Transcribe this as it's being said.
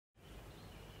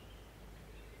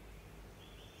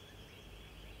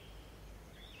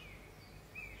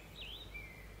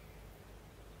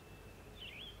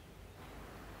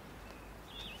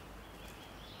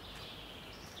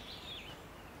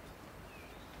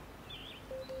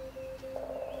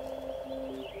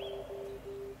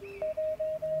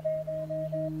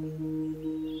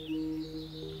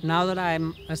Now that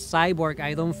I'm a cyborg,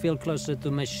 I don't feel closer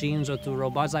to machines or to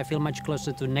robots. I feel much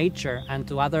closer to nature and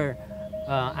to other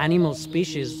animal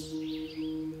species.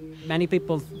 Many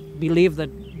people believe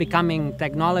that becoming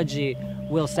technology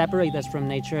will separate us from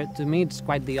nature. To me, it's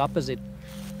quite the opposite.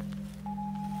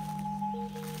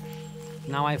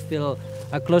 Now I feel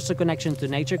a closer connection to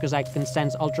nature because I can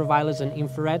sense ultraviolets and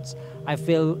infrareds. I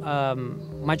feel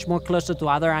much more closer to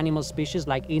other animal species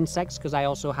like insects because I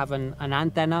also have an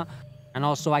antenna, and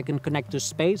also I can connect to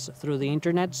space through the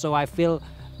internet. So I feel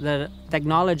that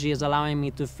technology is allowing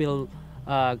me to feel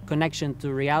connection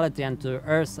to reality and to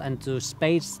Earth and to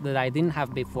space that I didn't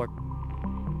have before.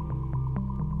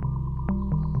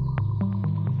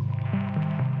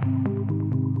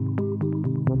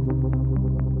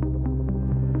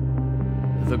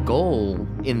 The goal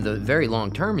in the very long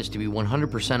term is to be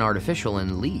 100% artificial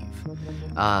and leave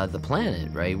the planet,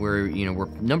 right? We're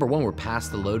number one, we're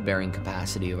past the load-bearing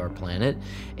capacity of our planet,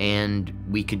 and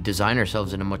we could design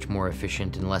ourselves in a much more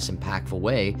efficient and less impactful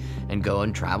way and go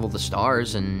and travel the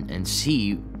stars and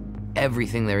see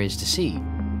everything there is to see.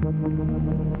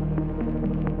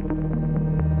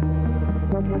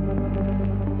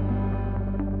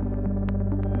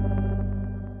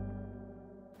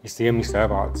 Ich sehe mich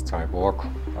selber als Cyborg,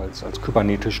 als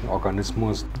kybernetischen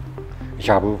Organismus. Ich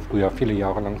habe früher viele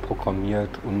Jahre lang programmiert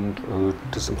und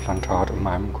das Implantat in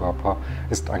meinem Körper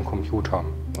ist ein Computer.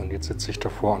 Und jetzt sitze ich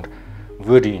davor und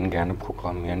würde ihn gerne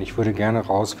programmieren. Ich würde gerne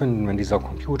herausfinden, wenn dieser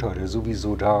Computer, der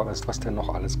sowieso da ist, was der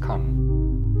noch alles kann.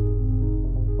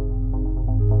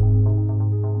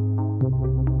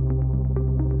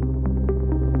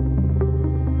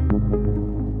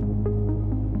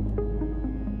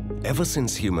 Ever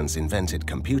since humans invented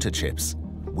computer chips,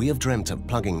 we have dreamt of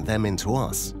plugging them into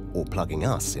us or plugging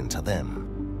us into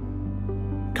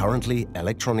them. Currently,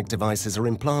 electronic devices are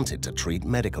implanted to treat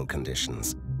medical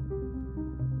conditions.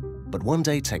 But one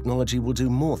day technology will do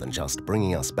more than just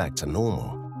bringing us back to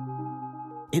normal.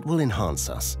 It will enhance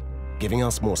us, giving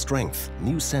us more strength,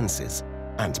 new senses,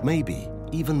 and maybe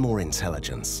even more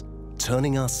intelligence,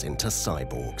 turning us into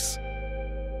cyborgs.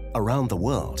 Around the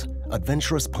world,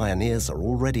 adventurous pioneers are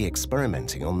already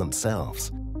experimenting on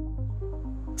themselves.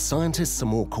 Scientists are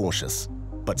more cautious,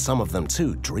 but some of them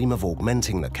too dream of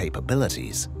augmenting the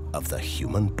capabilities of the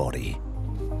human body.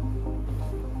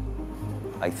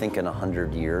 I think in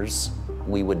 100 years,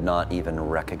 we would not even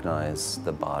recognize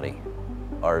the body.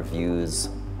 Our views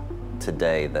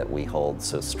today that we hold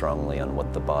so strongly on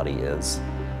what the body is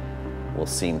will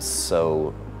seem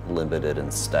so limited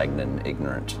and stagnant and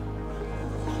ignorant.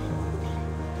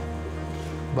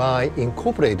 By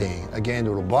incorporating, again,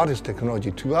 the robotics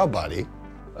technology to our body,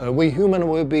 we humans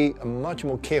will be much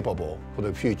more capable for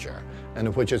the future,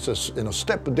 and which is a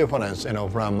step difference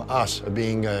from us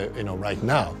being right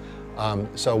now.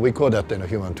 So we call that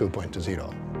Human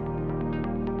 2.0.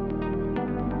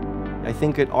 I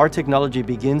think that our technology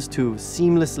begins to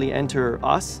seamlessly enter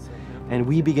us, and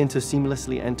we begin to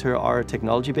seamlessly enter our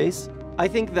technology base. I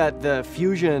think that the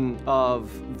fusion of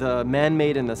the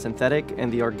man-made and the synthetic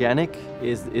and the organic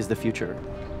is the future.